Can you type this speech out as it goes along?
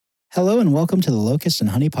Hello and welcome to the Locust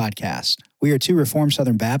and Honey podcast. We are two Reformed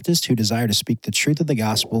Southern Baptists who desire to speak the truth of the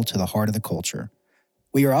gospel to the heart of the culture.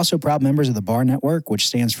 We are also proud members of the BAR Network, which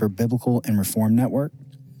stands for Biblical and Reformed Network.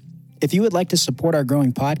 If you would like to support our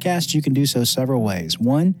growing podcast, you can do so several ways.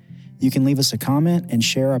 1, you can leave us a comment and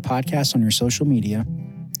share our podcast on your social media.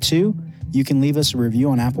 2, you can leave us a review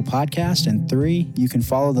on Apple Podcast. And 3, you can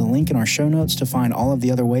follow the link in our show notes to find all of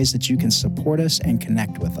the other ways that you can support us and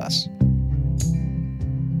connect with us.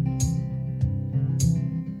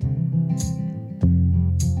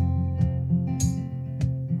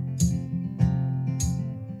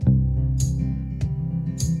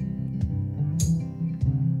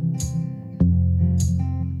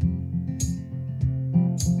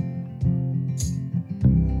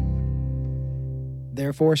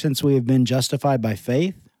 Therefore, since we have been justified by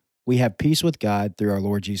faith, we have peace with God through our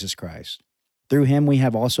Lord Jesus Christ. Through him we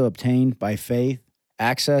have also obtained by faith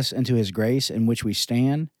access into his grace in which we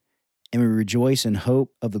stand, and we rejoice in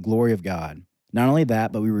hope of the glory of God. Not only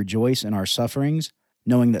that, but we rejoice in our sufferings,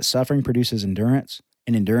 knowing that suffering produces endurance,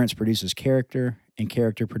 and endurance produces character, and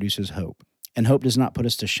character produces hope. And hope does not put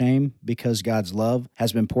us to shame, because God's love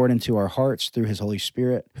has been poured into our hearts through his Holy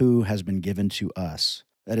Spirit, who has been given to us.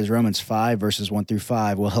 That is Romans 5, verses 1 through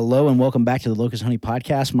 5. Well, hello and welcome back to the Locust Honey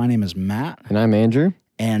Podcast. My name is Matt. And I'm Andrew.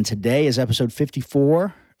 And today is episode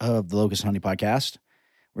 54 of the Locust Honey Podcast.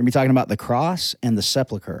 We're going to be talking about the cross and the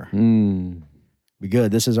sepulcher. Be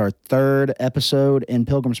good. This is our third episode in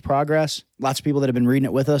Pilgrim's Progress. Lots of people that have been reading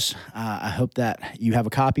it with us. I hope that you have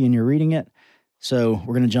a copy and you're reading it. So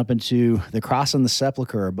we're going to jump into the cross and the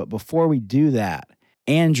sepulcher. But before we do that,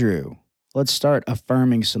 Andrew, let's start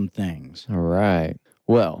affirming some things. All right.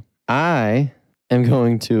 Well, I am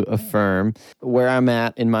going to affirm where I'm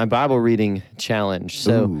at in my Bible reading challenge.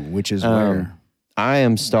 So, which is where? I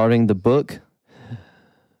am starting the book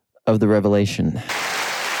of the Revelation.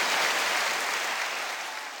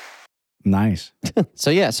 Nice.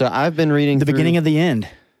 So I've been reading the beginning of the end.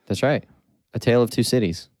 That's right. A Tale of Two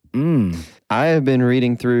Cities. I have been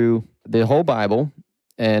reading through the whole Bible,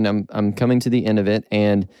 and I'm coming to the end of it,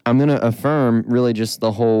 and I'm going to affirm really just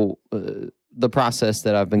the whole the process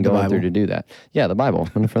that I've been going through to do that. Yeah, the Bible. I'm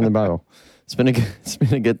going to affirm the Bible. It's been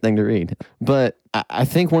a good thing to read. But I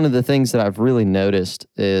think one of the things that I've really noticed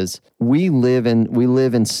is we live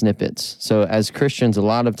in snippets. So as Christians, a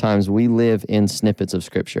lot of times we live in snippets of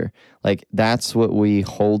Scripture. Like that's what we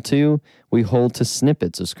hold to. We hold to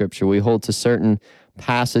snippets of Scripture. We hold to certain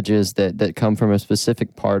passages that come from a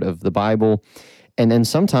specific part of the Bible. And then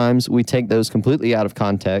sometimes we take those completely out of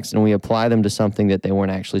context and we apply them to something that they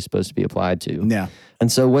weren't actually supposed to be applied to. Yeah.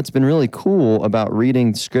 And so what's been really cool about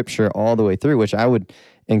reading Scripture all the way through, which I would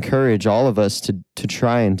encourage all of us to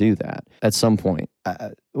try and do that at some point.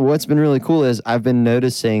 What's been really cool is I've been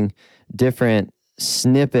noticing different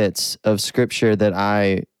snippets of Scripture that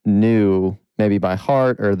I knew maybe by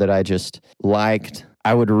heart or that I just liked.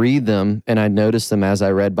 I would read them and I'd notice them as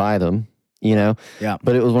I read by them, you know? Yeah.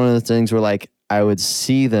 But it was one of the things where like I would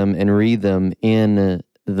see them and read them in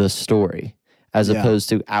the story as opposed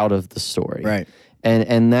to out of the story. Right.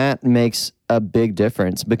 And that makes a big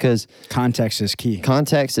difference because context is key.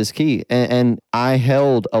 Context is key. And I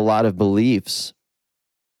held a lot of beliefs,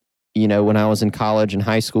 you know, when I was in college and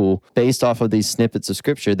high school based off of these snippets of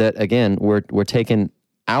Scripture that, again, were taken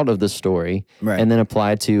out of the story and then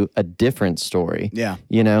applied to a different story. Yeah.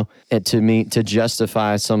 You know, and to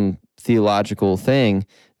justify some theological thing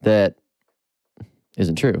that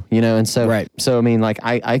isn't true, you know? And so, so I mean, like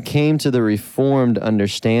I came to the Reformed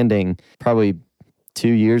understanding probably 2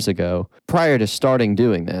 years ago prior to starting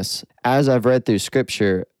doing this. As I've read through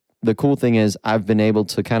Scripture, the cool thing is I've been able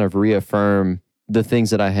to kind of reaffirm the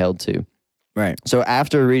things that I held to. Right. So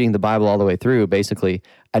after reading the Bible all the way through, basically,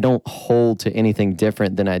 I don't hold to anything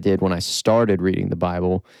different than I did when I started reading the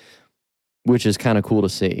Bible, which is kind of cool to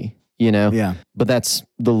see, you know? Yeah. But that's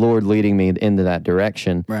the Lord leading me into that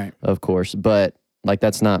direction, of course. But like,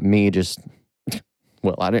 that's not me just,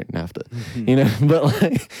 well, I didn't have to, you know, but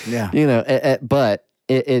like, you know, but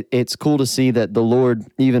it's cool to see that the Lord,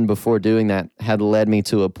 even before doing that, had led me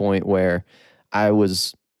to a point where I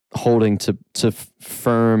was holding to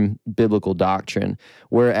firm biblical doctrine,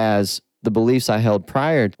 whereas the beliefs I held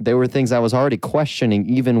prior, they were things I was already questioning,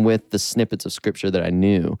 even with the snippets of Scripture that I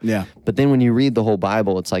knew. Yeah. But then when you read the whole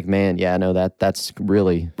Bible, it's like, man, yeah, no, that's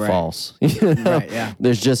really false. You know? Right, yeah.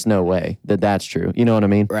 There's just no way that that's true. You know what I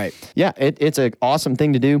mean? Right. Yeah, it's an awesome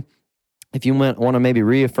thing to do if you want to maybe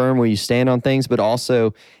reaffirm where you stand on things, but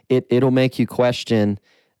also it'll make you question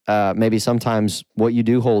maybe sometimes what you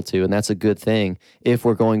do hold to, and that's a good thing if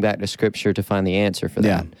we're going back to Scripture to find the answer for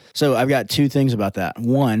that. So I've got two things about that.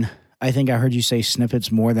 One, I think I heard you say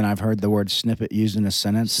snippets more than I've heard the word snippet used in a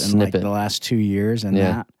sentence in like the last 2 years and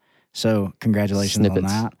that. So congratulations on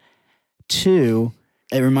that. 2,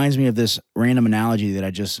 it reminds me of this random analogy that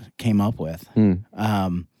I just came up with.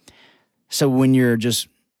 So when you're just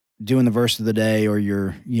doing the verse of the day, or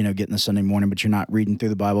you're, getting the Sunday morning, but you're not reading through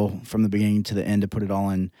the Bible from the beginning to the end to put it all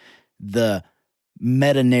in the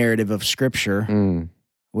meta narrative of Scripture,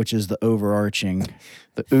 which is the overarching,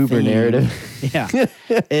 the Uber theme. Narrative. Yeah,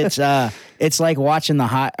 it's like watching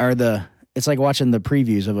it's like watching the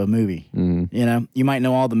previews of a movie. You might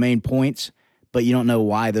know all the main points, but you don't know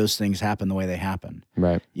why those things happen the way they happen.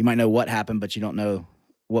 Right. You might know what happened, but you don't know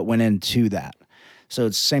what went into that. So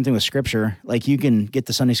it's the same thing with Scripture. Like, you can get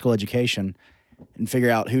the Sunday school education and figure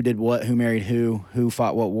out who did what, who married who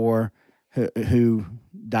fought what war, who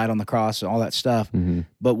died on the cross, and all that stuff.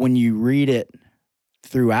 But when you read it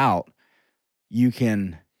throughout, you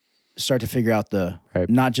can start to figure out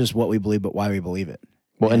not just what we believe, but why we believe it.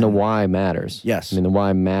 Well, and the why matters. Yes. I mean, the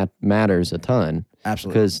why matters a ton.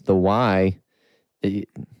 Absolutely. Because the why, you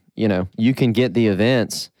can get the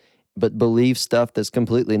events, but believe stuff that's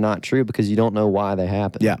completely not true because you don't know why they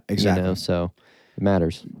happen. Yeah, exactly. So it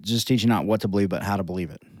matters. Just teaching not what to believe, but how to believe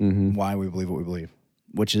it. Why we believe what we believe,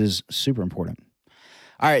 which is super important.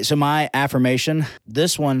 All right, so my affirmation,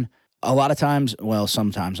 this one, a lot of times, well,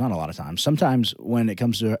 sometimes, not a lot of times, sometimes when it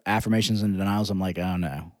comes to affirmations and denials, I'm like, oh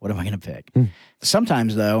no, what am I going to pick?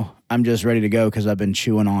 Sometimes, though, I'm just ready to go because I've been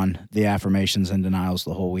chewing on the affirmations and denials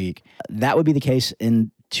the whole week. That would be the case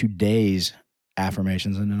in today's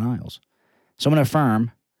affirmations and denials. So I'm going to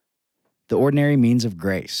affirm the ordinary means of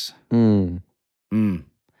grace. And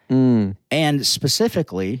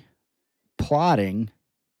specifically, plotting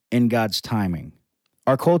in God's timing.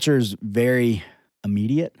 Our culture is very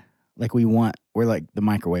immediate. Like, we're like the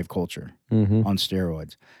microwave culture on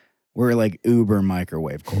steroids. We're like Uber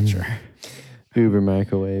microwave culture. Uber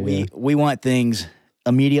microwave. We want things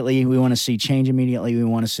immediately. We want to see change immediately. We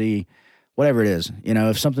want to see whatever it is.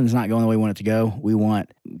 If something's not going the way we want it to go, we want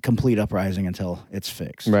complete uprising until it's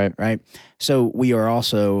fixed. Right? So we are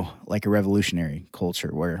also like a revolutionary culture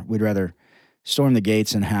where we'd rather storm the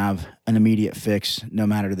gates and have an immediate fix no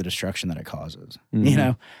matter the destruction that it causes.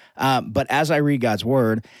 But as I read God's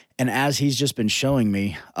word, and as he's just been showing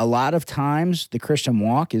me, a lot of times the Christian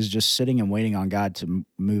walk is just sitting and waiting on God to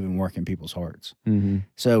move and work in people's hearts.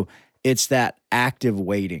 So it's that active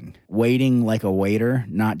waiting like a waiter,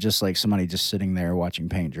 not just like somebody just sitting there watching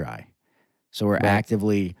paint dry. So we're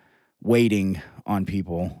actively waiting on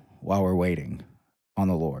people while we're waiting on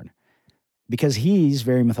the Lord, because he's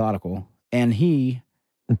very methodical and he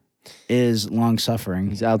is long-suffering.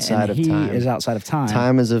 He's outside of time. He is outside of time.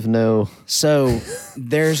 Time is of no... So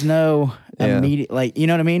there's no immediate, like, you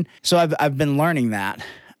know what I mean? So I've been learning that.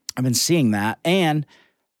 I've been seeing that. And,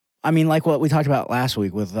 I mean, like what we talked about last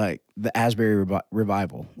week with, like, the Asbury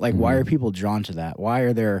revival. Like, why are people drawn to that? Why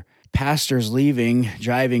are there pastors leaving,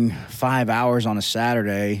 driving 5 hours on a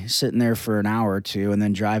Saturday, sitting there for an hour or two, and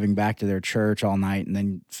then driving back to their church all night and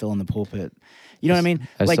then filling the pulpit? You know what I mean?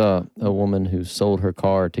 I saw a woman who sold her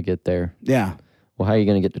car to get there. Yeah. Well, how are you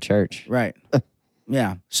going to get to church? Right.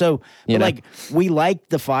 Yeah. So, like, we like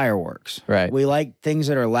the fireworks. Right. We like things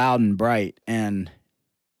that are loud and bright and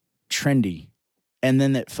trendy. And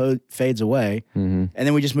then it fades away. And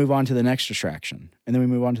then we just move on to the next distraction. And then we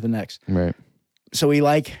move on to the next. Right. So we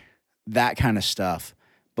like that kind of stuff.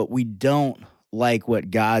 But we don't like what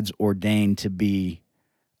God's ordained to be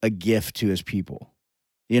a gift to his people.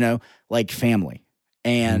 Like family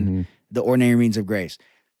and the ordinary means of grace,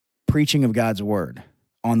 preaching of God's word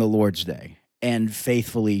on the Lord's day and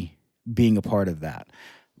faithfully being a part of that,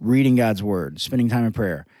 reading God's word, spending time in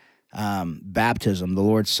prayer, baptism, the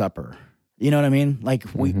Lord's Supper. You know what I mean? Like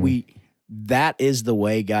we that is the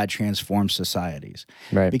way God transforms societies.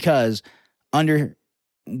 Right. Because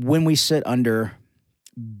when we sit under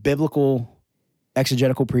biblical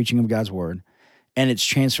exegetical preaching of God's word, and it's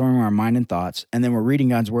transforming our mind and thoughts, and then we're reading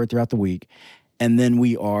God's word throughout the week, and then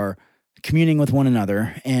we are communing with one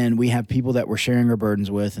another, and we have people that we're sharing our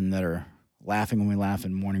burdens with and that are laughing when we laugh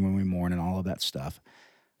and mourning when we mourn and all of that stuff.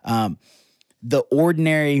 The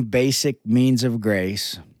ordinary basic means of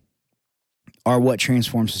grace are what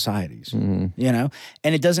transform societies, and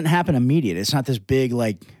it doesn't happen immediate. It's not this big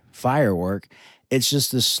like firework. It's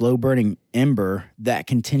just this slow burning ember that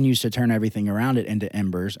continues to turn everything around it into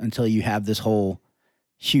embers until you have this whole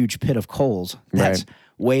huge pit of coals that's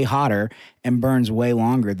way hotter and burns way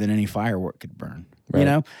longer than any firework could burn,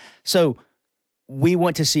 So we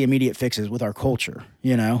want to see immediate fixes with our culture,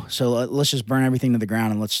 So let's just burn everything to the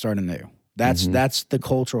ground and let's start anew. That's the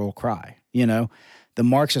cultural cry, The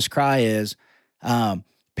Marxist cry is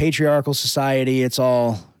patriarchal society. It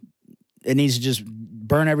needs to just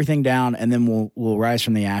burn everything down, and then we'll rise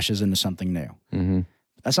from the ashes into something new. Mm-hmm.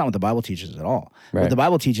 That's not what the Bible teaches at all. Right. What the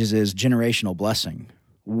Bible teaches is generational blessing.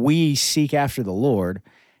 We seek after the Lord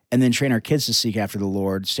and then train our kids to seek after the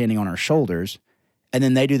Lord, standing on our shoulders, and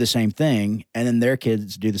then they do the same thing, and then their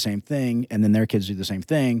kids do the same thing, and then their kids do the same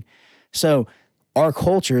thing. So our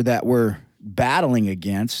culture that we're battling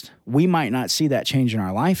against, we might not see that change in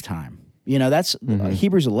our lifetime. That's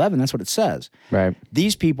Hebrews 11, that's what it says. Right.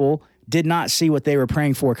 These people did not see what they were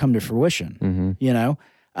praying for come to fruition,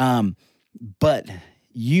 but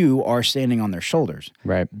you are standing on their shoulders.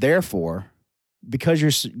 Right. Therefore, because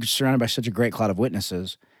you're surrounded by such a great cloud of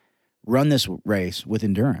witnesses, run this race with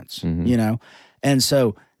endurance, And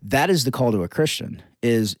so that is the call to a Christian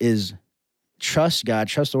is trust God,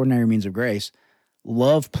 trust the ordinary means of grace,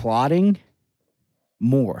 love plodding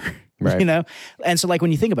more, right. And so like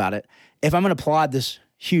when you think about it, if I'm going to plod this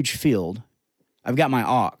huge field, I've got my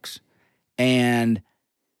ox and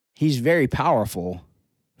he's very powerful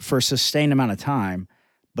for a sustained amount of time,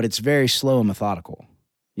 but it's very slow and methodical,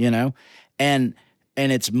 and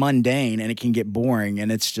it's mundane and it can get boring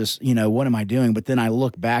and it's just, what am I doing? But then I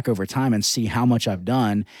look back over time and see how much I've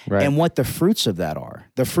done and what the fruits of that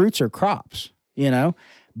are. The fruits are crops,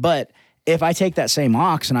 but if I take that same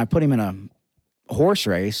ox and I put him in a horse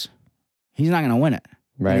race, he's not going to win it.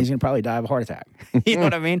 Right. And he's going to probably die of a heart attack. You know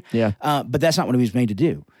what I mean? Yeah. But that's not what he was made to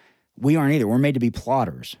do. We aren't either. We're made to be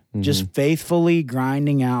plotters, just faithfully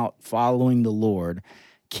grinding out, following the Lord,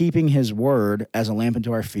 keeping his word as a lamp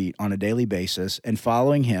unto our feet on a daily basis and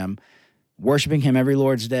following him, worshiping him every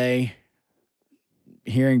Lord's day,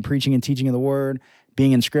 hearing, preaching, and teaching of the word,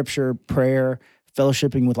 being in scripture, prayer,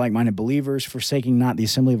 fellowshipping with like-minded believers, forsaking not the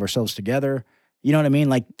assembly of ourselves together. You know what I mean?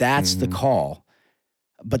 Like that's the call.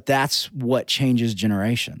 But that's what changes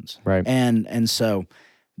generations. Right. And so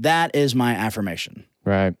that is my affirmation.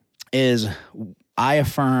 Right. Is I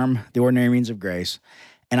affirm the ordinary means of grace,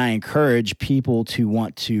 and I encourage people to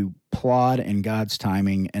want to plod in God's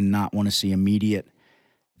timing and not want to see immediate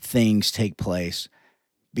things take place.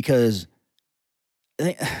 Because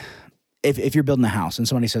if you're building a house and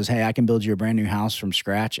somebody says, hey, I can build you a brand new house from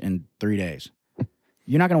scratch in 3 days,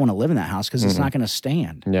 you're not going to want to live in that house because it's not going to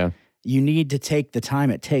stand. Yeah. You need to take the time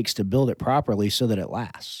it takes to build it properly so that it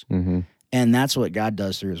lasts. And that's what God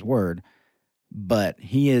does through his word. But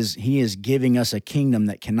he is giving us a kingdom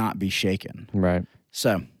that cannot be shaken. Right.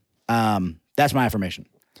 So that's my affirmation.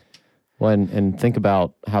 Well, and think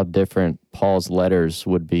about how different Paul's letters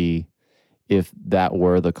would be if that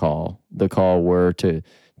were the call. The call were to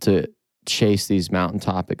chase these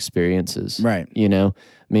mountaintop experiences. Right. I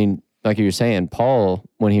mean, like you were saying, Paul,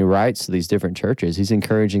 when he writes to these different churches, he's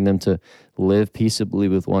encouraging them to live peaceably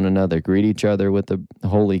with one another, greet each other with a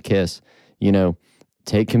holy kiss,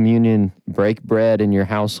 take communion, break bread in your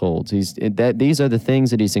households. These are the things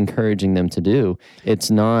that he's encouraging them to do. It's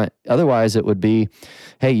not, otherwise it would be,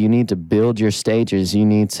 hey, you need to build your stages. You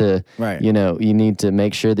need to, you need to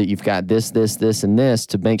make sure that you've got this, and this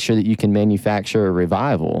to make sure that you can manufacture a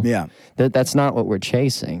revival. Yeah. That's not what we're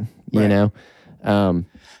chasing, you know?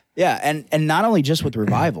 Yeah, and not only just with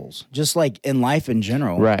revivals, just like in life in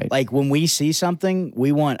general. Right. Like when we see something,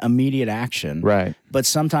 we want immediate action. Right. But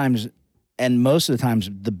sometimes, and most of the times,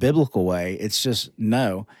 the biblical way, it's just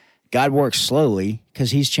no. God works slowly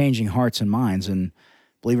because he's changing hearts and minds. And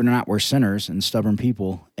believe it or not, we're sinners and stubborn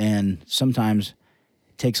people. And sometimes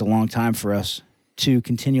it takes a long time for us to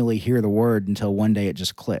continually hear the word until one day it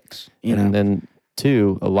just clicks. And then,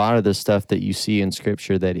 too, a lot of the stuff that you see in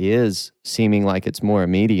Scripture that is seeming like it's more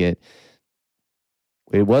immediate,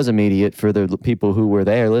 it was immediate for the people who were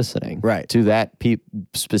there listening. Right. To that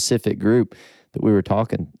specific group that we were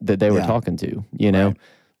talking, that they were talking to, Right.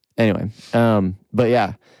 Anyway, but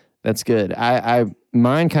yeah, that's good.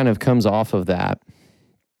 Mine kind of comes off of that,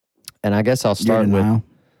 and I guess I'll start with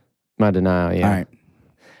my denial. Yeah. All right.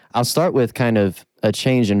 I'll start with kind of a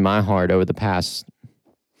change in my heart over the past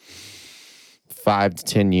 5 to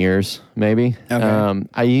 10 years, maybe. Okay.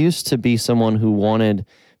 I used to be someone who wanted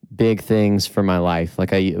big things for my life.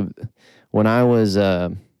 Like when I was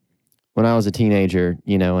a teenager,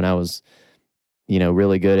 and I was,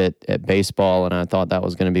 really good at baseball, and I thought that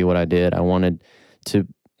was going to be what I did. One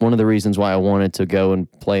of the reasons why I wanted to go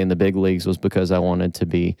and play in the big leagues was because I wanted to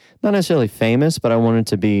be not necessarily famous, but I wanted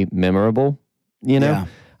to be memorable, Yeah.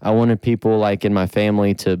 I wanted people like in my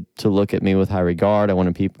family to look at me with high regard. I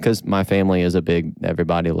wanted people, because my family is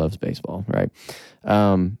everybody loves baseball, right?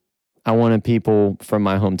 I wanted people from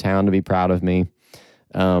my hometown to be proud of me.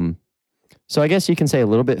 So I guess you can say a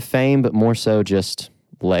little bit fame, but more so just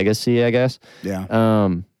legacy, I guess. Yeah.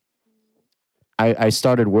 I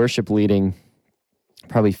started worship leading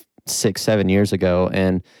probably 6-7 years ago,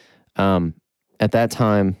 and at that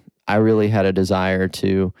time I really had a desire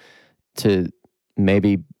to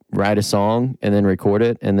maybe write a song and then record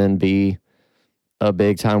it and then be a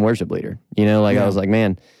big time worship leader. I was like,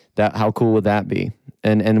 man, that how cool would that be?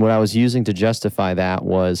 And what I was using to justify that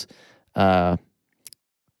was I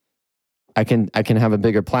can have a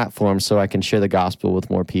bigger platform so I can share the gospel with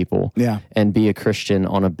more people. Yeah. And be a Christian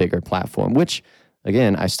on a bigger platform, which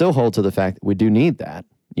again, I still hold to the fact that we do need that,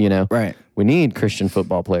 Right. We need Christian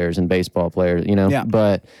football players and baseball players, Yeah.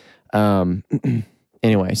 But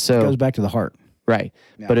anyway, so It goes back to the heart. right.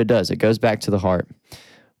 Yeah. But it does. It goes back to the heart,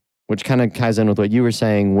 which kind of ties in with what you were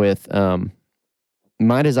saying with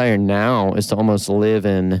my desire now is to almost live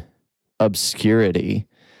in obscurity,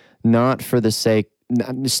 not for the sake,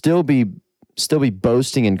 still be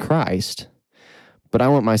boasting in Christ, but I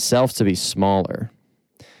want myself to be smaller.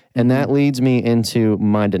 And that leads me into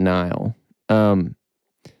my denial.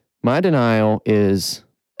 My denial is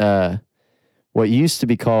what used to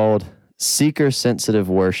be called seeker-sensitive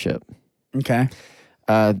worship. Okay.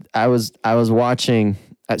 I was watching.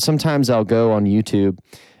 Sometimes I'll go on YouTube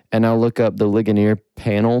and I'll look up the Ligonier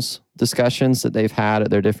panels discussions that they've had at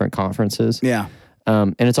their different conferences. Yeah.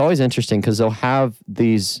 And it's always interesting because they'll have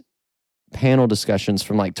these panel discussions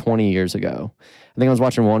from like 20 years ago. I think I was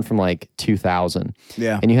watching one from like 2000.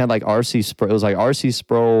 Yeah. And you had like R.C. Sproul. It was like R.C.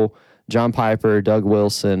 Sproul, John Piper, Doug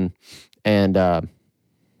Wilson, and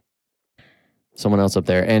someone else up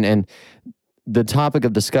there. And the topic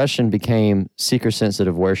of discussion became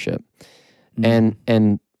seeker-sensitive worship. Mm-hmm.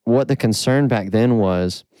 And what the concern back then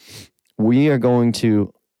was, we are going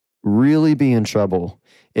to really be in trouble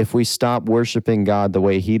if we stop worshiping God the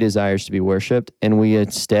way he desires to be worshiped, and we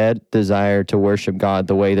instead desire to worship God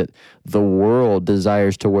the way that the world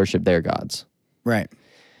desires to worship their gods. Right.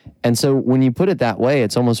 And so when you put it that way,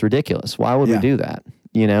 it's almost ridiculous. Why would we do that?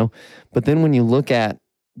 But then when you look at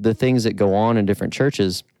the things that go on in different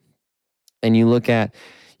churches, and you look at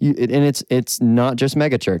and it's not just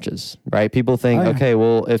mega churches, right? People think, okay,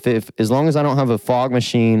 well, if as long as I don't have a fog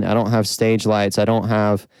machine, I don't have stage lights, I don't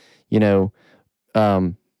have,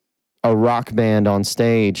 a rock band on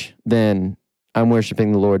stage, then I'm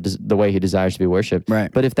worshiping the Lord the way he desires to be worshiped.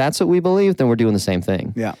 Right. But if that's what we believe, then we're doing the same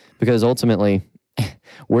thing. Yeah. Because ultimately,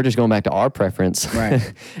 we're just going back to our preference.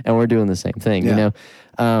 Right. And we're doing the same thing,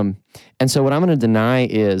 And so what I'm going to deny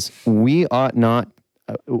is we ought not,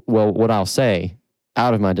 what I'll say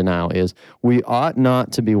out of my denial is we ought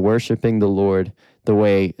not to be worshiping the Lord the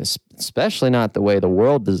way, especially not the way the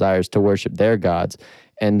world desires to worship their gods.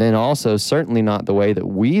 And then also certainly not the way that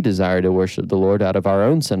we desire to worship the Lord out of our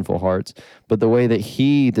own sinful hearts, but the way that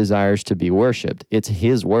he desires to be worshiped. It's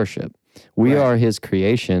his worship. We are his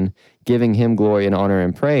creation, giving him glory and honor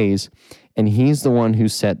and praise. And he's the one who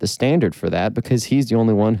set the standard for that, because he's the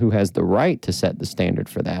only one who has the right to set the standard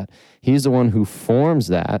for that. He's the one who forms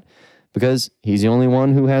that, because he's the only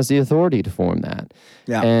one who has the authority to form that.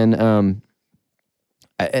 Yeah. And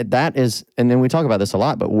that is, and then we talk about this a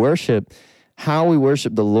lot, but worship, how we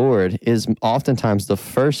worship the Lord, is oftentimes the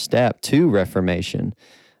first step to reformation,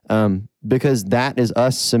 because that is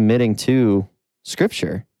us submitting to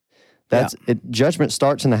Scripture. Judgment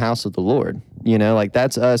starts in the house of the Lord.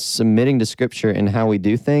 That's us submitting to Scripture and how we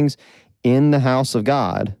do things in the house of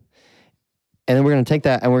God. And then we're going to take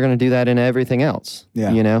that and we're going to do that in everything else.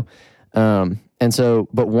 Yeah. And so,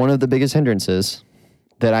 but one of the biggest hindrances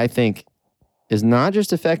that I think is not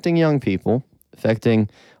just affecting young people, affecting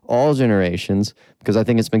all generations, because I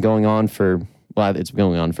think it's been going on it's been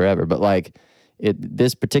going on forever, but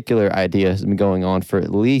this particular idea has been going on for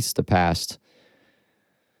at least the past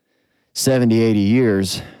 70, 80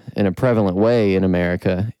 years in a prevalent way in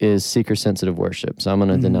America, is seeker-sensitive worship. So I'm going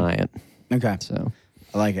to deny it. Okay. So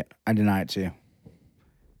I like it. I deny it too.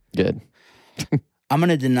 Good. I'm going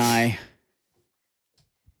to deny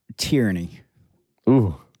tyranny.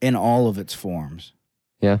 Ooh. In all of its forms.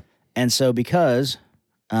 Yeah. And so because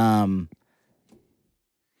we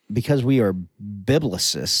are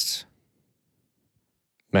biblicists,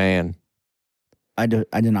 man, I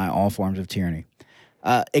deny all forms of tyranny.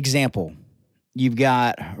 Example, you've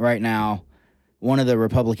got right now one of the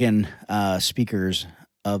Republican speakers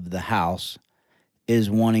of the House is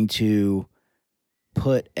wanting to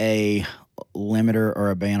put a limiter or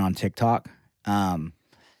a ban on TikTok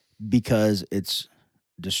because it's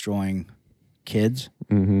destroying kids.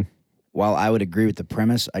 Mm-hmm. While I would agree with the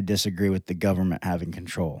premise, I disagree with the government having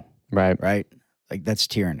control. Right. That's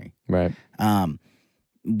tyranny. Right.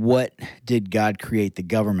 What did God create the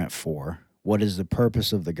government for? What is the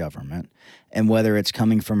purpose of the government? And whether it's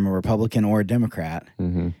coming from a Republican or a Democrat,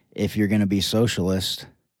 if you're going to be socialist,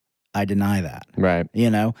 I deny that. Right.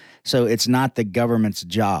 So it's not the government's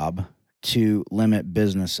job to limit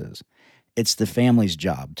businesses. It's the family's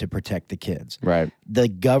job to protect the kids. Right. The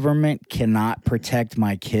government cannot protect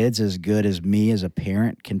my kids as good as me as a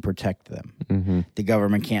parent can protect them. Mm-hmm. The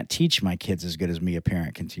government can't teach my kids as good as me, a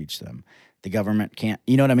parent, can teach them. The government can't,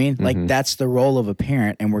 you know what I mean? Mm-hmm. Like, that's the role of a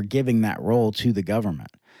parent, and we're giving that role to the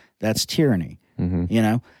government. That's tyranny.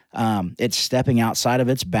 Mm-hmm. It's stepping outside of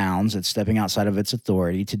its bounds. It's stepping outside of its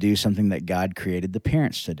authority to do something that God created the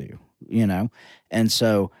parents to do, And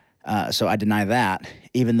so I deny that,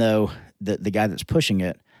 even though the guy that's pushing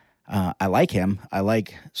it, I like him. I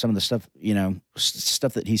like some of the stuff,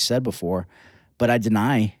 stuff that he said before, but I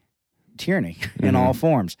deny tyranny in all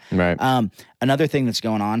forms. Right. Another thing that's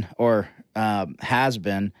going on, or has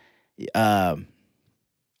been,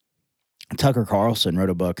 Tucker Carlson wrote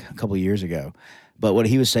a book a couple of years ago, but what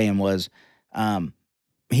he was saying was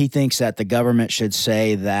he thinks that the government should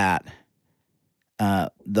say that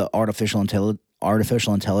the artificial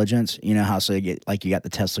intelligence, how so you got the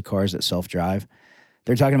Tesla cars that self-drive.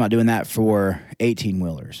 They're talking about doing that for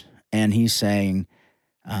 18-wheelers. And he's saying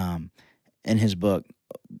in his book,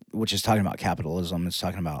 which is talking about capitalism, it's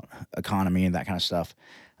talking about economy and that kind of stuff,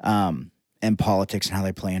 and politics and how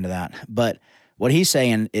they play into that. But what he's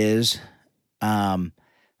saying is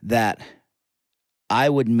that I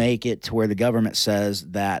would make it to where the government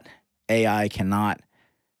says that AI cannot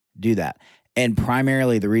do that. And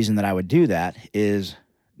primarily the reason that I would do that is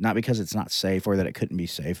not because it's not safe or that it couldn't be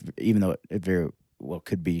safe, even though it very well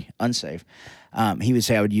could be unsafe. He would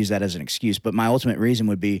say I would use that as an excuse. But my ultimate reason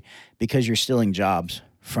would be because you're stealing jobs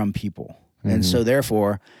from people. Mm-hmm. And so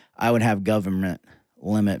therefore, I would have government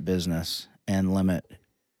limit business and limit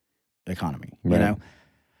economy, Right.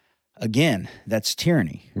 Again, that's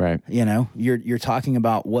tyranny. Right. You're talking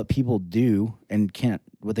about what people do and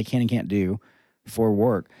what they can and can't do for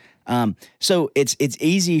work. So it's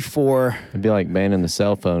easy for... It'd be like banning the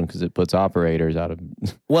cell phone because it puts operators out of...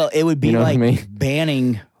 Well, it would be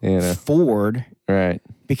banning Ford, right,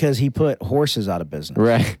 because he put horses out of business.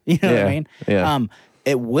 Right. You know what I mean? Yeah.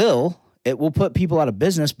 It will put people out of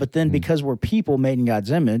business, but then because we're people made in God's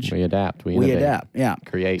image, we adapt. We adapt. Yeah.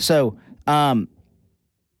 Create.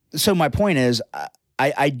 So my point is,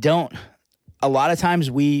 I don't... A lot of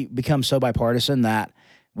times we become so bipartisan that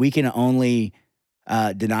we can only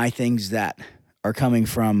deny things that are coming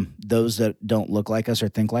from those that don't look like us or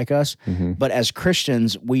think like us. Mm-hmm. But as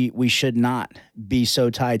Christians, we should not be so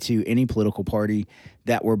tied to any political party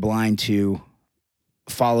that we're blind to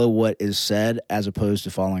follow what is said as opposed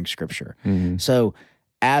to following Scripture. Mm-hmm. So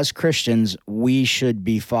as Christians, we should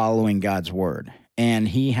be following God's word. And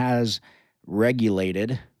he has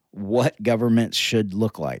regulated what government should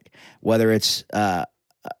look like, whether it's the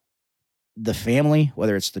family,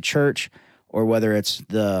 whether it's the church, or whether it's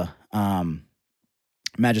the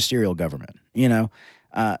magisterial government,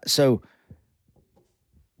 So,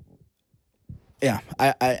 yeah,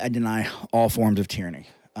 I deny all forms of tyranny.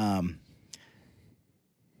 I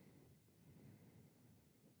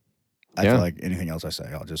feel like anything else I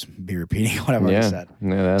say, I'll just be repeating what I've already said.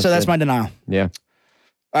 Yeah, that's my denial. Yeah.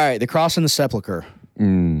 All right, the cross and the sepulcher.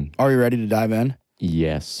 Are you ready to dive in?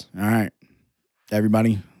 Yes. All right.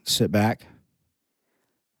 Everybody sit back,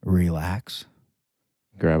 relax.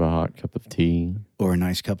 Grab a hot cup of tea. Or a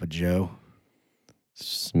nice cup of Joe.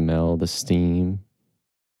 Smell the steam.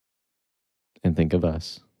 And think of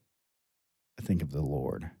us. Think of the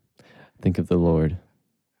Lord. Think of the Lord.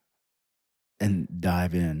 And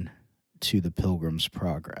dive in to the Pilgrim's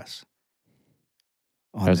Progress.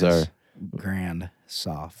 On as this grand,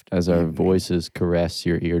 soft As our evening. voices caress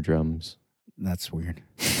your eardrums. That's weird.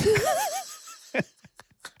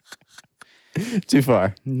 Too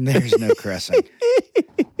far. There's no caressing.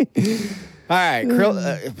 All right.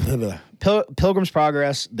 Pilgrim's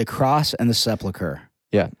Progress, the cross and the sepulcher.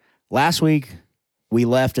 Yeah. Last week, we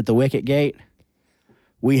left at the wicket gate.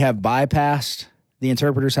 We have bypassed the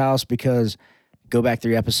interpreter's house because, go back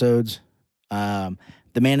 3 episodes, The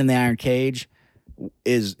Man in the Iron Cage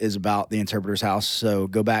is about the interpreter's house. So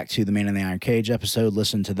go back to the Man in the Iron Cage episode,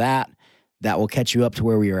 listen to that. That will catch you up to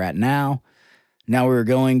where we are at now. Now we're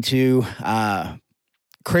going to,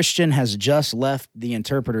 Christian has just left the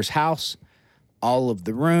interpreter's house, all of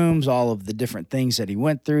the rooms, all of the different things that he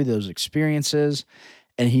went through, those experiences,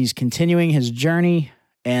 and he's continuing his journey,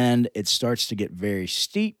 and it starts to get very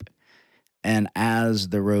steep. And as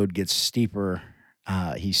the road gets steeper,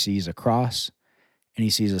 he sees a cross and he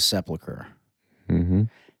sees a sepulcher. Mm-hmm.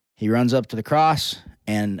 He runs up to the cross,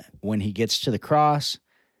 and when he gets to the cross,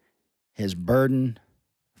 his burden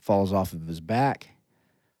falls off of his back.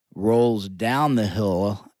 rolls down the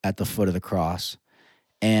hill at the foot of the cross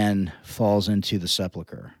and falls into the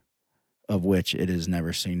sepulcher, of which it is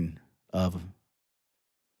never seen of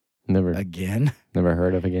Never again. Never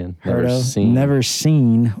heard of again. Heard Never of, seen. never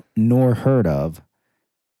seen nor heard of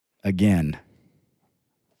again.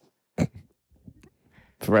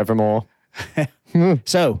 Forevermore.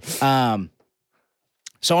 So I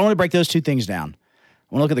want to break those two things down.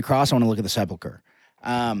 I want to look at the cross. I want to look at the sepulcher.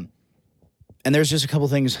 And there's just a couple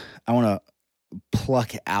things I want to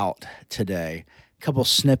pluck out today. A couple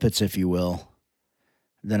snippets, if you will,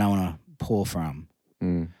 that I want to pull from.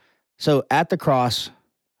 So at the cross,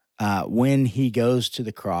 when he goes to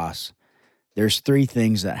the cross, there's three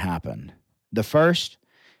things that happen. The first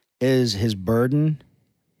is his burden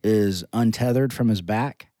is untethered from his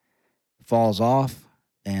back, falls off,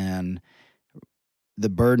 and the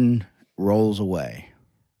burden rolls away.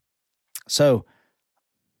 So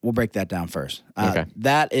we'll break that down first. Okay.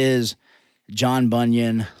 That is John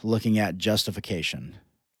Bunyan looking at justification.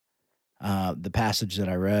 The passage that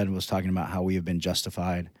I read was talking about how we have been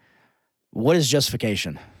justified. What is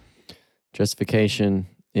justification? Justification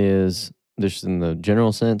is just in the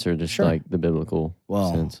general sense or just Sure. like the biblical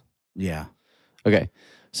sense? Yeah. Okay.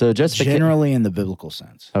 So justification. Generally in the biblical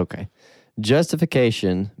sense. Okay.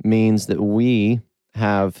 Justification means that we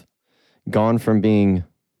have gone from being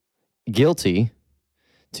guilty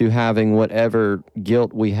to having whatever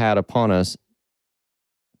guilt we had upon us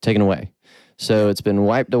taken away. So it's been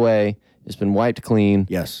wiped away. It's been wiped clean.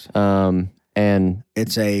 Yes. And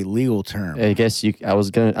It's a legal term. I guess I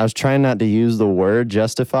was trying not to use the word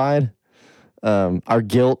justified. Our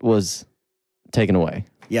guilt was taken away.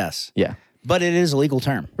 Yes. Yeah. But it is a legal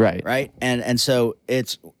term. Right. Right? And so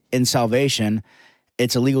it's in salvation,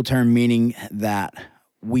 it's a legal term meaning that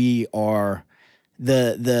we are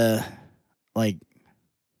the like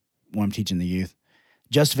when I'm teaching the youth,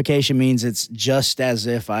 justification means it's just as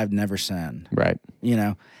if I've never sinned. Right. You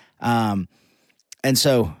know? And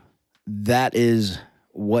so that is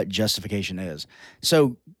what justification is.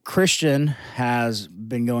 So Christian has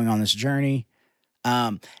been going on this journey.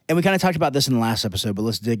 And we kind of talked about this in the last episode, but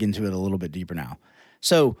let's dig into it a little bit deeper now.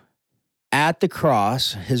 So at the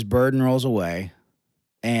cross, his burden rolls away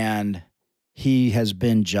and he has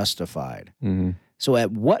been justified. Mm-hmm. So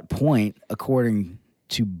at what point, according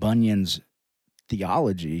to Bunyan's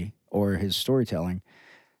theology or his storytelling,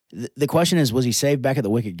 the question is, was he saved back at the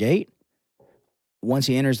wicket gate? Once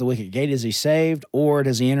he enters the wicket gate, is he saved? Or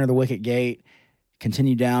does he enter the wicket gate,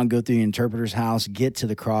 continue down, go through the interpreter's house, get to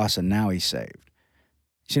the cross, and now he's saved?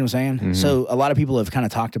 You see what I'm saying? Mm-hmm. So a lot of people have kind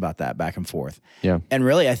of talked about that back and forth. Yeah. And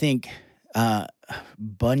really, I think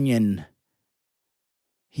Bunyan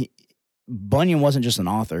wasn't just an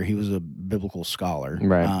author. He was a biblical scholar.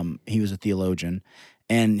 Right. He was a theologian.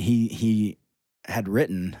 And he had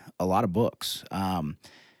written a lot of books.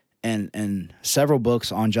 And several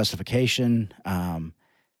books on justification,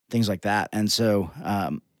 things like that. And so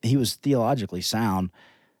he was theologically sound.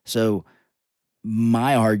 So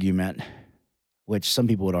my argument, which some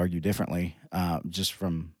people would argue differently, just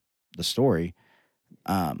from the story,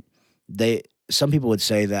 some people would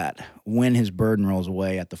say that when his burden rolls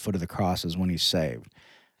away at the foot of the cross is when he's saved.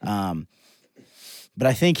 But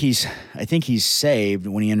I think he's saved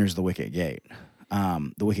when he enters the wicket gate.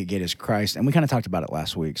 The wicket gate is Christ, and we kind of talked about it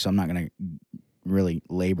last week, so I'm not going to really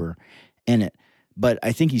labor in it. But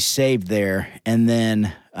I think he's saved there, and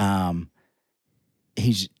then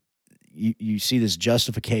you see this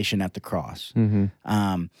justification at the cross.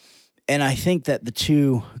 Mm-hmm. And I think that the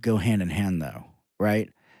two go hand in hand, though, right?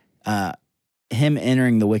 Him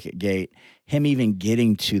entering the wicket gate, him even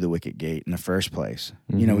getting to the wicket gate in the first place.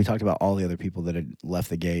 Mm-hmm. You know, we talked about all the other people that had left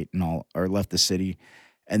the gate or left the city,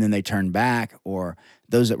 and then they turned back, or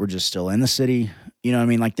those that were just still in the city. You know what I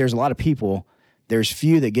mean? Like, there's a lot of people. There's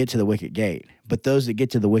few that get to the wicket gate, but those that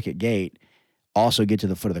get to the wicket gate also get to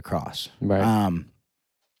the foot of the cross. Right.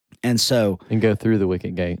 And so... And go through the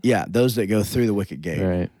wicket gate. Yeah, those that go through the wicket gate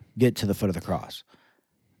Right. get to the foot of the cross.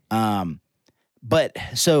 But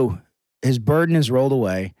so his burden is rolled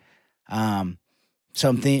away. So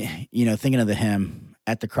I'm thinking of the hymn,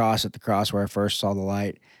 at the cross where I first saw the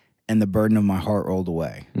light, and the burden of my heart rolled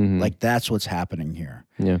away. Mm-hmm. Like, that's what's happening here.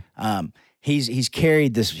 Yeah. He's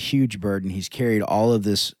carried this huge burden. He's carried all of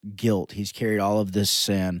this guilt. He's carried all of this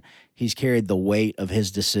sin. He's carried the weight of his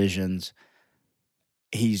decisions.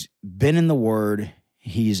 He's been in the Word.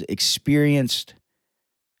 He's experienced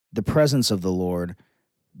the presence of the Lord,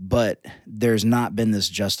 but there's not been this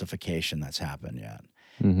justification that's happened yet.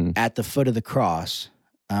 Mm-hmm. At the foot of the cross,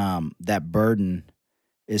 that burden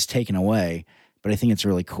is taken away, but I think it's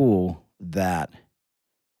really cool that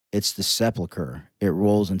it's the sepulcher. It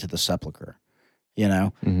rolls into the sepulcher, you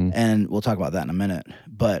know? And we'll talk about that in a minute.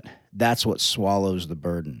 But that's what swallows the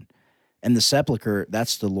burden. And the sepulcher,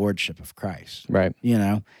 that's the lordship of Christ. Right. You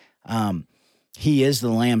know? He is the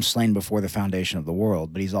lamb slain before the foundation of the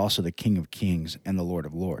world, but he's also the King of kings and the Lord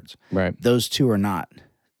of lords. Right. Those two are not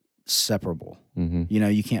separable. You know,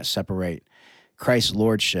 you can't separate Christ's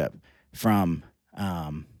lordship from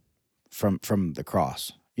the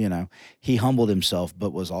cross. You know, he humbled himself,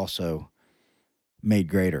 but was also made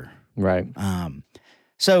greater. Right.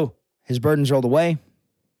 So his burdens rolled away.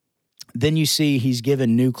 Then you see he's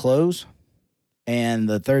given new clothes. And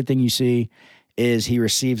the third thing you see is he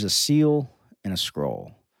receives a seal and a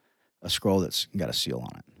scroll that's got a seal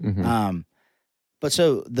on it. But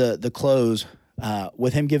so the clothes,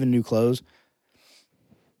 with him giving new clothes,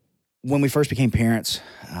 when we first became parents,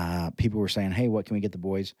 people were saying, hey, what can we get the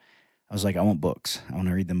boys? I was like, I want books. I want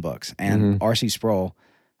to read them books. And R.C. Sproul,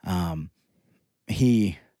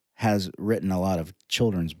 he has written a lot of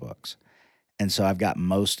children's books. And so I've got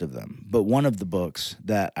most of them. But one of the books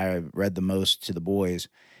that I read the most to the boys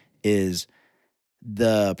is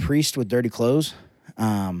The Priest with Dirty Clothes.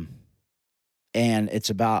 And it's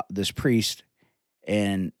about this priest,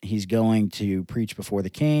 and he's going to preach before the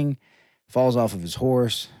king, falls off of his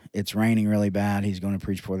horse. It's raining really bad. He's going to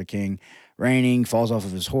preach before the king. Raining, falls off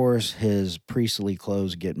of his horse. His priestly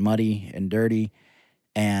clothes get muddy and dirty,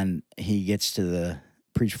 and he gets to the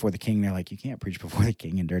preach before the king. They're like, you can't preach before the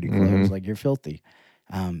king in dirty clothes. Like, you're filthy.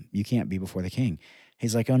 You can't be before the king.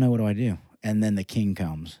 He's like, oh, no, what do I do? And then the king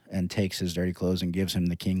comes and takes his dirty clothes and gives him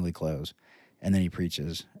the kingly clothes, and then he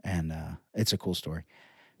preaches, and it's a cool story.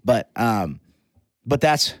 But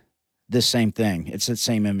that's the same thing. It's that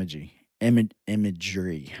same imagery.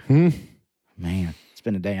 Man, it's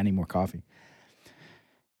been a day. I need more coffee.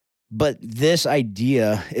 But this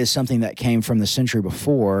idea is something that came from the century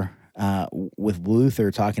before, with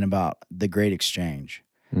Luther talking about the great exchange.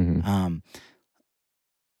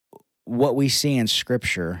 What we see in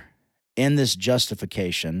Scripture, in this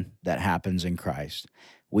justification that happens in Christ,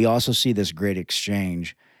 we also see this great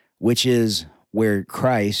exchange, which is where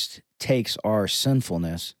Christ takes our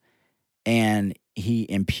sinfulness and he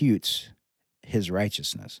imputes his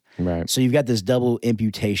righteousness. Right. So you've got this double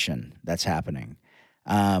imputation that's happening.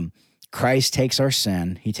 Christ takes our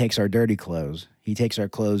sin. He takes our dirty clothes. He takes our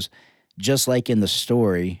clothes, just like in the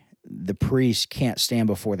story, the priest can't stand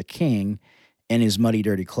before the king in his muddy,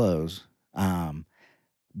 dirty clothes.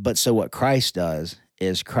 But so what Christ does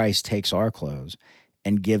is Christ takes our clothes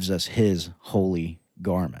and gives us his holy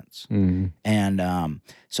garments. And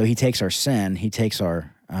so he takes our sin, he takes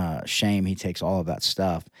our shame, he takes all of that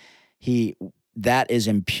stuff. That is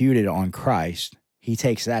imputed on Christ. He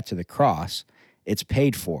takes that to the cross. It's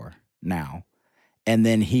paid for now. And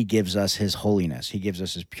then he gives us his holiness. He gives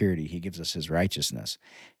us his purity. He gives us his righteousness.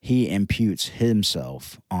 He imputes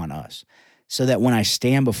himself on us so that when I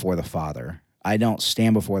stand before the Father, I don't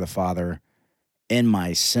stand before the Father in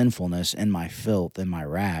my sinfulness, in my filth, in my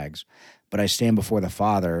rags, but I stand before the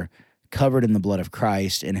Father covered in the blood of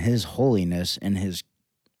Christ, in his holiness, in his,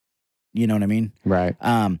 you know what I mean? Right.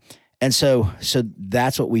 And so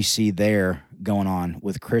that's what we see there going on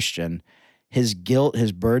with Christian. His guilt,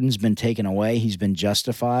 his burden's been taken away. He's been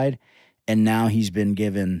justified, and now he's been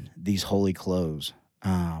given these holy clothes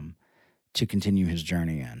to continue his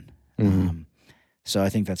journey in. So I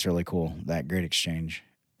think that's really cool, that great exchange.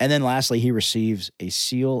 And then lastly, he receives a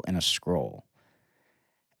seal and a scroll.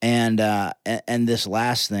 And this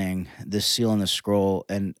last thing, this seal and the scroll,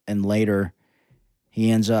 and later he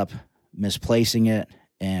ends up misplacing it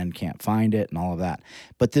and can't find it and all of that.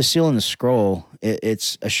 But this seal and the scroll,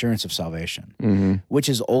 it's assurance of salvation, which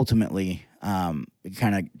is ultimately kind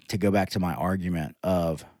of to go back to my argument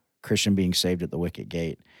of Christian being saved at the wicket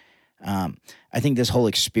gate. I think this whole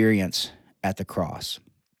experience at the cross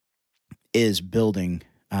is building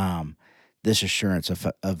this assurance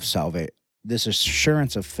of salvation, this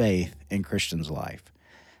assurance of faith in Christian's life.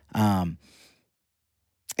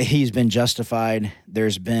 He's been justified.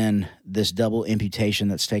 There's been this double imputation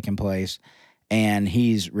that's taken place, and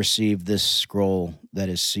he's received this scroll that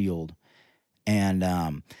is sealed, and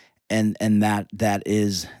that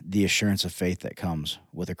is the assurance of faith that comes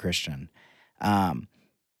with a Christian,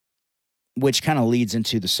 which kind of leads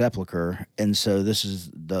into the sepulcher. And so this is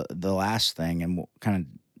the last thing, and we'll kind of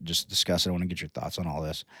just discuss it. I want to get your thoughts on all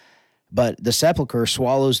this. But the sepulcher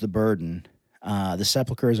swallows the burden. The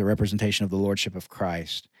sepulcher is a representation of the lordship of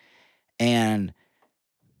Christ. And,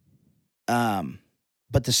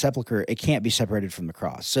 but the sepulcher, it can't be separated from the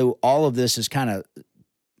cross. So all of this is kind of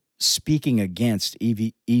speaking against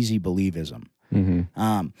easy believism.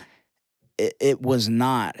 it was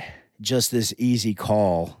not just this easy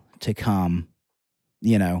call to come,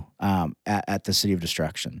 at the city of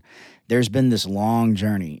destruction. There's been this long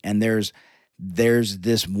journey, and there's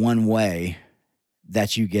this one way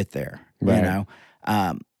that you get there, Right.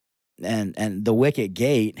 And the wicket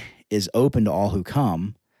gate is open to all who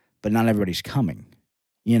come, but not everybody's coming,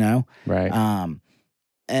 Right.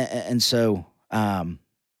 And so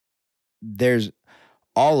there's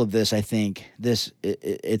all of this. I think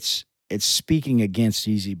it's speaking against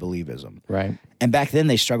easy believism. Right. And back then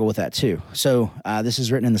they struggled with that too. So this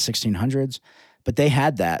is written in the 1600s, but they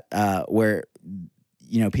had that where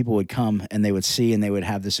people would come and they would see and they would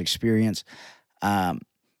have this experience.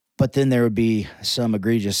 But then there would be some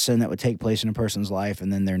egregious sin that would take place in a person's life,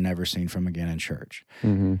 and then they're never seen from again in church.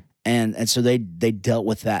 Mm-hmm. And so they dealt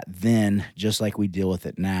with that then, just like we deal with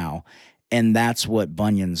it now. And that's what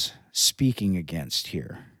Bunyan's speaking against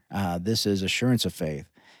here. This is assurance of faith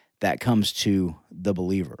that comes to the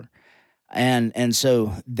believer. And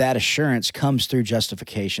so that assurance comes through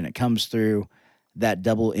justification. It comes through that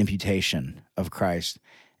double imputation of Christ,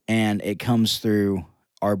 and it comes through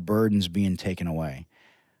our burdens being taken away.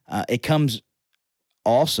 It comes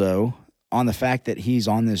also on the fact that he's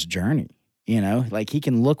on this journey, like he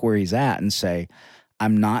can look where he's at and say,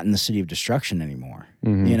 I'm not in the city of destruction anymore.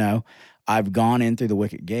 Mm-hmm. I've gone in through the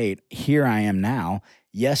wicket gate. Here I am now.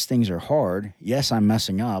 Yes, things are hard. Yes, I'm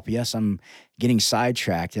messing up. Yes, I'm getting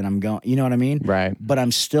sidetracked and I'm going, you know what I mean? Right. But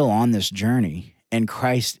I'm still on this journey, and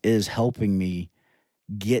Christ is helping me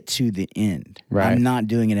get to the end. Right. I'm not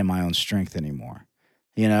doing it in my own strength anymore.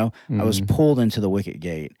 I was pulled into the wicket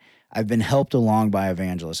gate. I've been helped along by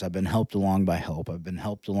evangelists. I've been helped along by help. I've been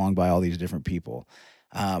helped along by all these different people.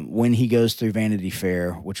 When he goes through Vanity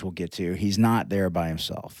Fair, which we'll get to, he's not there by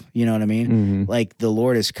himself. You know what I mean? Mm-hmm. Like the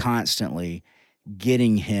Lord is constantly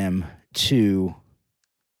getting him to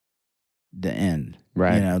the end,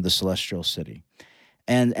 Right. The celestial city.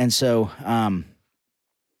 And so,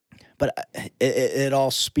 but it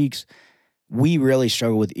all speaks. We really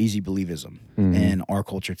struggle with easy believism in our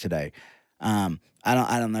culture today. I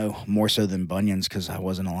don't know more so than Bunyan's because I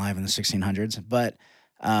wasn't alive in the 1600s, but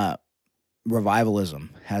revivalism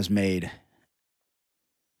has made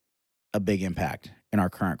a big impact in our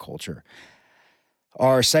current culture.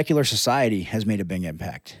 Our secular society has made a big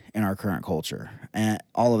impact in our current culture and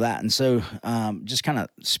all of that. And so just kind of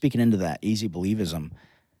speaking into that easy believism,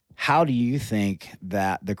 how do you think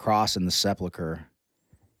that the cross and the sepulcher,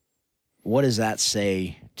 what does that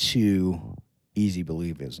say to easy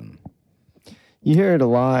believism? You hear it a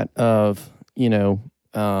lot of,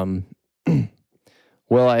 well,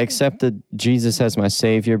 I accepted Jesus as my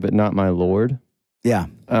Savior, but not my Lord. Yeah.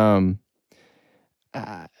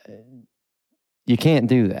 You can't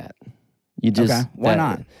do that. You just Okay. Why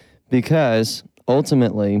not? Because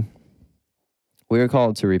ultimately, we are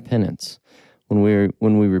called to repentance. When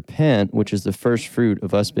we repent, which is the first fruit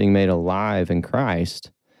of us being made alive in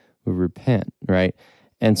Christ, we repent, right?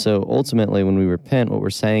 And so ultimately, when we repent, what we're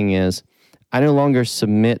saying is, I no longer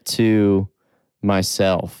submit to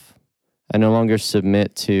myself. I no longer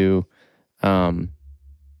submit to the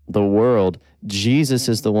world. Jesus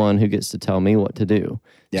is the one who gets to tell me what to do.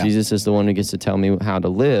 Yeah. Jesus is the one who gets to tell me how to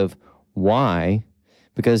live. Why?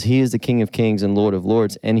 Because he is the King of Kings and Lord of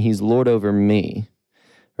Lords, and he's Lord over me,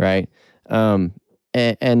 right?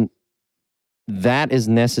 And that is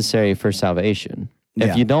necessary for salvation. Yeah.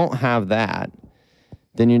 If you don't have that,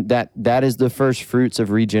 then that is the first fruits of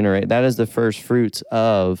regenerate. That is the first fruits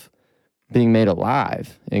of being made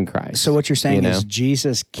alive in Christ. So what you're saying is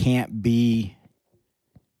Jesus can't be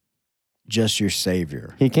just your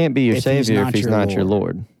Savior. He can't be your Savior if he's not your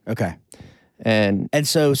Lord. Okay. And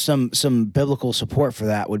so some biblical support for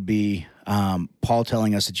that would be Paul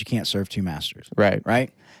telling us that you can't serve two masters. Right.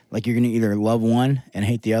 Right? Like you're going to either love one and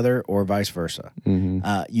hate the other, or vice versa.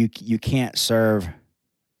 Mm-hmm. You can't serve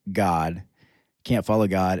God, can't follow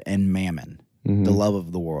God and mammon, mm-hmm. the love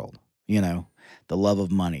of the world, the love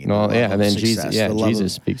of money. Well, yeah, and then success,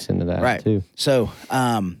 Jesus speaks into that right. too. So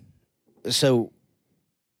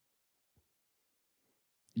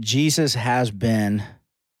Jesus has been,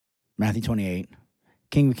 Matthew 28,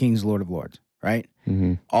 King of Kings, Lord of Lords, right?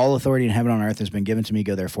 Mm-hmm. All authority in heaven and on earth has been given to me.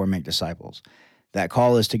 Go therefore make disciples. That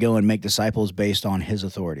call is to go and make disciples based on his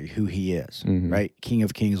authority, who he is, mm-hmm. right? King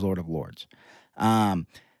of Kings, Lord of Lords.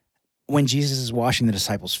 When Jesus is washing the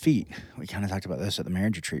disciples' feet, we kind of talked about this at the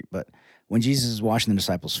marriage retreat, but when Jesus is washing the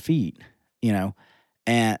disciples' feet,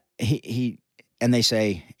 and he and they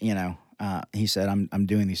say, he said, I'm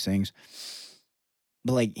doing these things.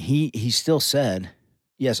 But like he still said,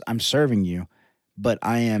 yes, I'm serving you, but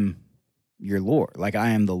I am your Lord. Like I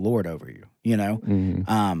am the Lord over you,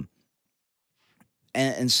 Mm-hmm.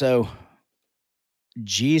 And so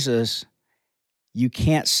Jesus, you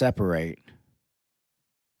can't separate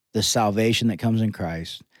the salvation that comes in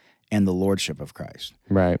Christ and the lordship of Christ.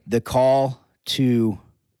 Right. The call to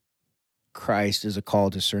Christ is a call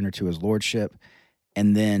to surrender to his lordship,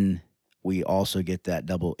 and then we also get that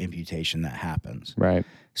double imputation that happens. Right.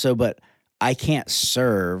 So, but I can't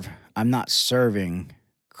serve, I'm not serving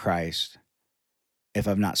Christ if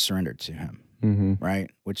I've not surrendered to him, right?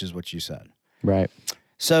 Which is what you said. Right.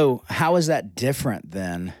 So how is that different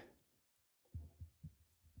than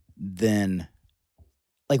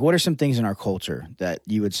like, what are some things in our culture that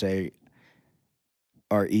you would say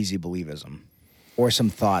are easy believism, or some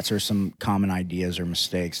thoughts or some common ideas or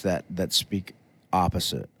mistakes that speak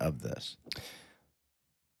opposite of this?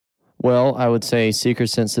 Well, I would say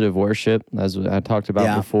seeker-sensitive worship, as I talked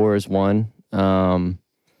about before, is one. And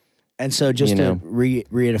so just to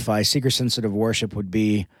reedify, seeker-sensitive worship would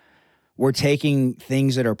be, we're taking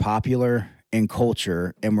things that are popular in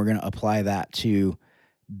culture and we're going to apply that to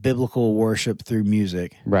biblical worship through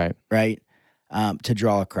music. Right. Right? To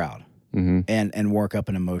draw a crowd and work up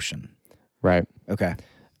an emotion. Right. Okay.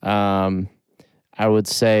 I would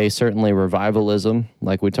say certainly revivalism,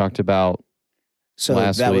 like we talked about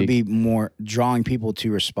last that week. would be more drawing people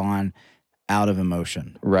to respond out of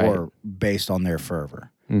emotion, right, or based on their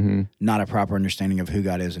fervor, not a proper understanding of who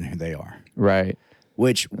God is and who they are. Right.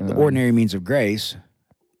 Which the ordinary means of grace,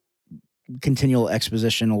 continual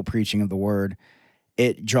expositional preaching of the word,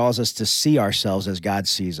 it draws us to see ourselves as God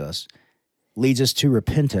sees us, leads us to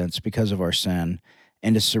repentance because of our sin,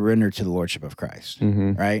 and to surrender to the lordship of Christ,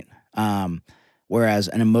 right? Whereas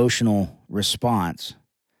an emotional response,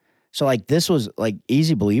 so like this was like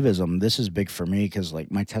easy believism. This is big for me because like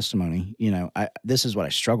my testimony, this is what I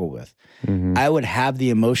struggle with. I would have the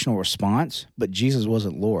emotional response, but Jesus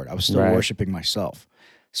wasn't Lord. I was still worshiping myself.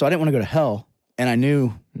 So I didn't want to go to hell, and I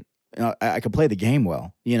knew I could play the game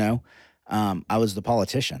well, I was the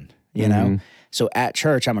politician, So at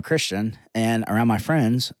church, I'm a Christian, and around my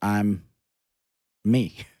friends, I'm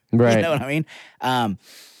me. Right. You know what I mean?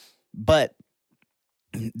 But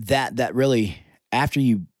that really, after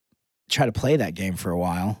you try to play that game for a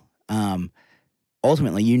while,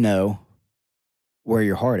 ultimately where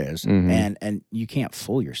your heart is, and you can't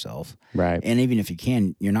fool yourself. Right. And even if you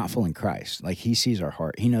can, you're not fooling Christ. Like, he sees our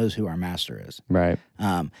heart. He knows who our master is. Right.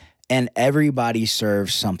 And everybody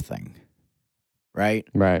serves something. Right?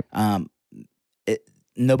 Right.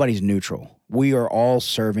 Nobody's neutral. We are all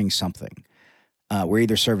serving something. We're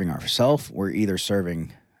either serving ourselves, we're either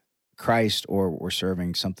serving Christ, or we're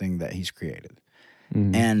serving something that he's created.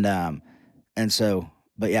 And so,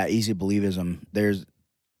 but yeah, easy believism.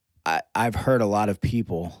 I've heard a lot of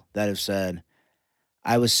people that have said,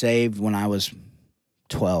 I was saved when I was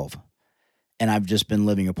 12, and I've just been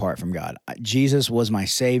living apart from God. Jesus was my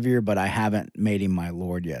Savior, but I haven't made him my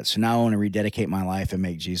Lord yet. So now I want to rededicate my life and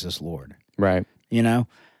make Jesus Lord. Right.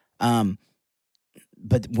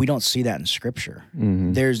 But we don't see that in Scripture.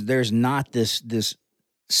 There's not this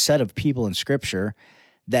set of people in Scripture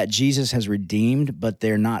that Jesus has redeemed, but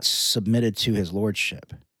they're not submitted to his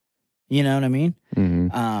lordship. You know what I mean?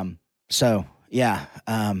 So yeah,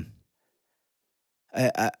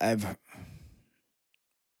 I've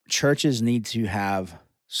churches need to have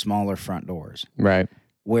smaller front doors, right?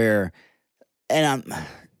 Where, and I'm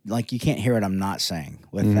like, you can't hear what I'm not saying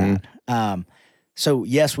with that. So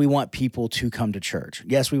yes, we want people to come to church.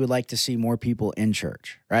 Yes, we would like to see more people in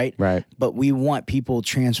church, right? Right. But we want people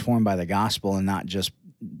transformed by the gospel and not just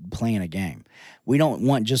playing a game. We don't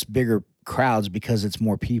want just bigger crowds because it's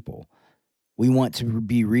more people. We want to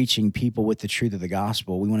be reaching people with the truth of the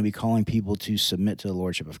gospel. We want to be calling people to submit to the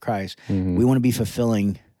lordship of Christ. We want to be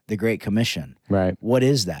fulfilling the Great Commission. Right. What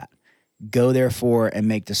is that? Go therefore and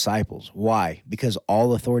make disciples. Why? Because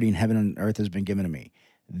all authority in heaven and earth has been given to me.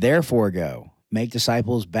 Therefore go, make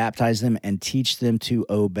disciples, baptize them, and teach them to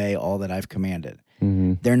obey all that I've commanded.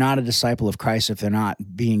 They're not a disciple of Christ if they're not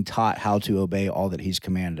being taught how to obey all that he's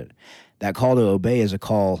commanded. That call to obey is a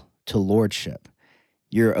call to lordship.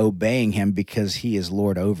 You're obeying him because he is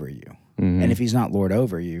Lord over you. And if he's not Lord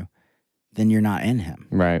over you, then you're not in him.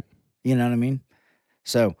 Right. You know what I mean?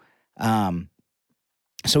 So,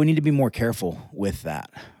 so we need to be more careful with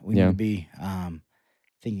that. We need to be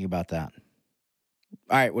thinking about that.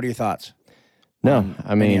 All right, what are your thoughts? No,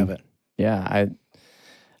 I mean, any of it? Yeah,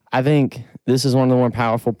 I think this is one of the more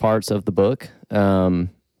powerful parts of the book.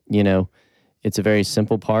 It's a very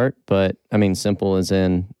simple part, but I mean, simple as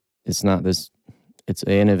in it's not this, it's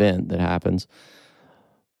an event that happens.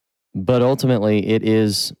 But ultimately, it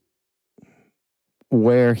is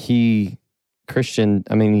where this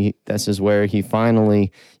is where he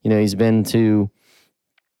finally, he's been to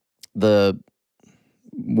the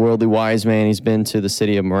worldly wise man. He's been to the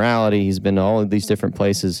city of morality. He's been to all of these different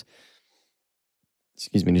places,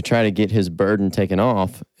 to try to get his burden taken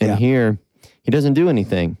off. And here, he doesn't do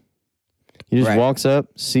anything. He just walks up,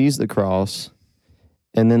 sees the cross,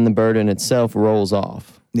 and then the burden itself rolls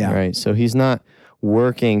off. Yeah. Right. So he's not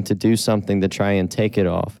working to do something to try and take it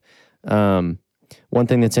off. One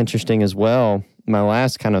thing that's interesting as well, my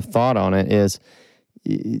last kind of thought on it is,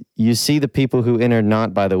 you see the people who enter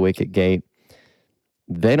not by the wicket gate,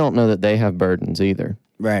 they don't know that they have burdens either.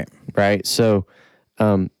 Right. Right. So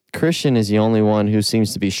Christian is the only one who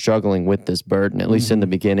seems to be struggling with this burden, at least in the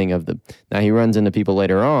beginning of now he runs into people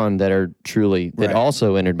later on that are that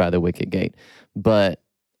also entered by the wicket gate. But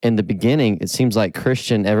in the beginning, it seems like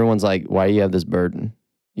Christian, everyone's like, why do you have this burden?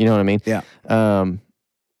 You know what I mean? Yeah.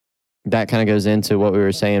 That kind of goes into what we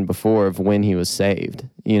were saying before of when he was saved.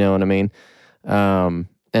 You know what I mean? And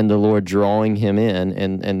the Lord drawing him in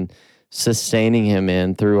and sustaining him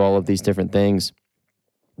in through all of these different things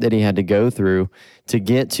that he had to go through to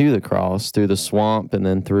get to the cross, through the swamp, and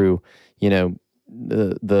then through,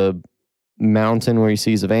 the mountain where he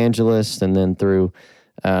sees evangelists, and then through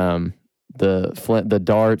the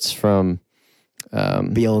darts from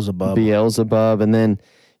Beelzebub, and then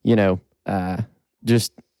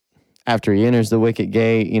just after he enters the wicket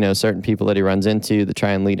gate, certain people that he runs into that try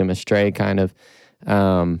and lead him astray, kind of,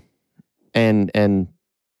 and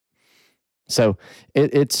so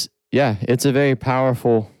it's a very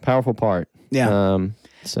powerful part. Yeah.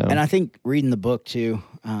 And I think reading the book too,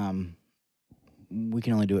 we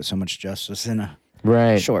can only do it so much justice in a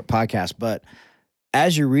short podcast, but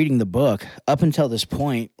as you're reading the book, up until this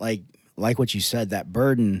point, like what you said, that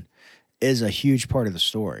burden is a huge part of the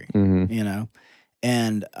story, and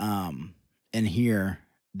here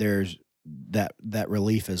there's that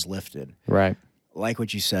relief is lifted. Right. Like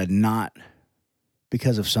what you said, not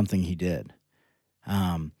because of something he did.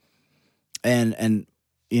 And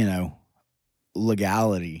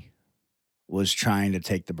legality was trying to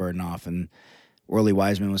take the burden off, and Worldly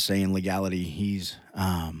Wiseman was saying legality, he's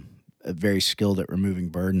very skilled at removing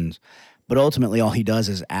burdens, but ultimately all he does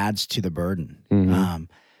is adds to the burden.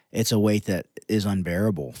 It's a weight that is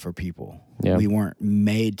unbearable for people. Yeah. We weren't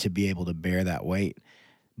made to be able to bear that weight,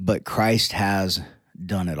 but Christ has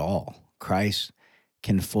done it all. Christ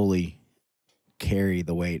can fully carry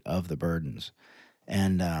the weight of the burdens.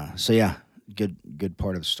 And good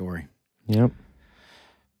part of the story. Yep.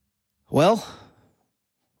 Well,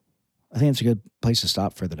 I think it's a good place to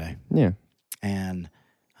stop for the day. Yeah. And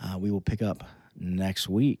we will pick up next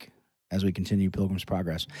week as we continue Pilgrim's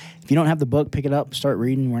Progress. If you don't have the book, pick it up, start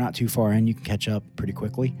reading. We're not too far in. You can catch up pretty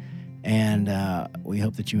quickly. And we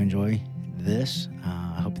hope that you enjoy this.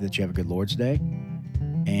 I hope that you have a good Lord's Day.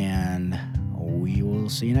 And we will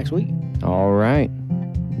see you next week. All right.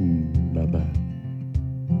 Bye-bye.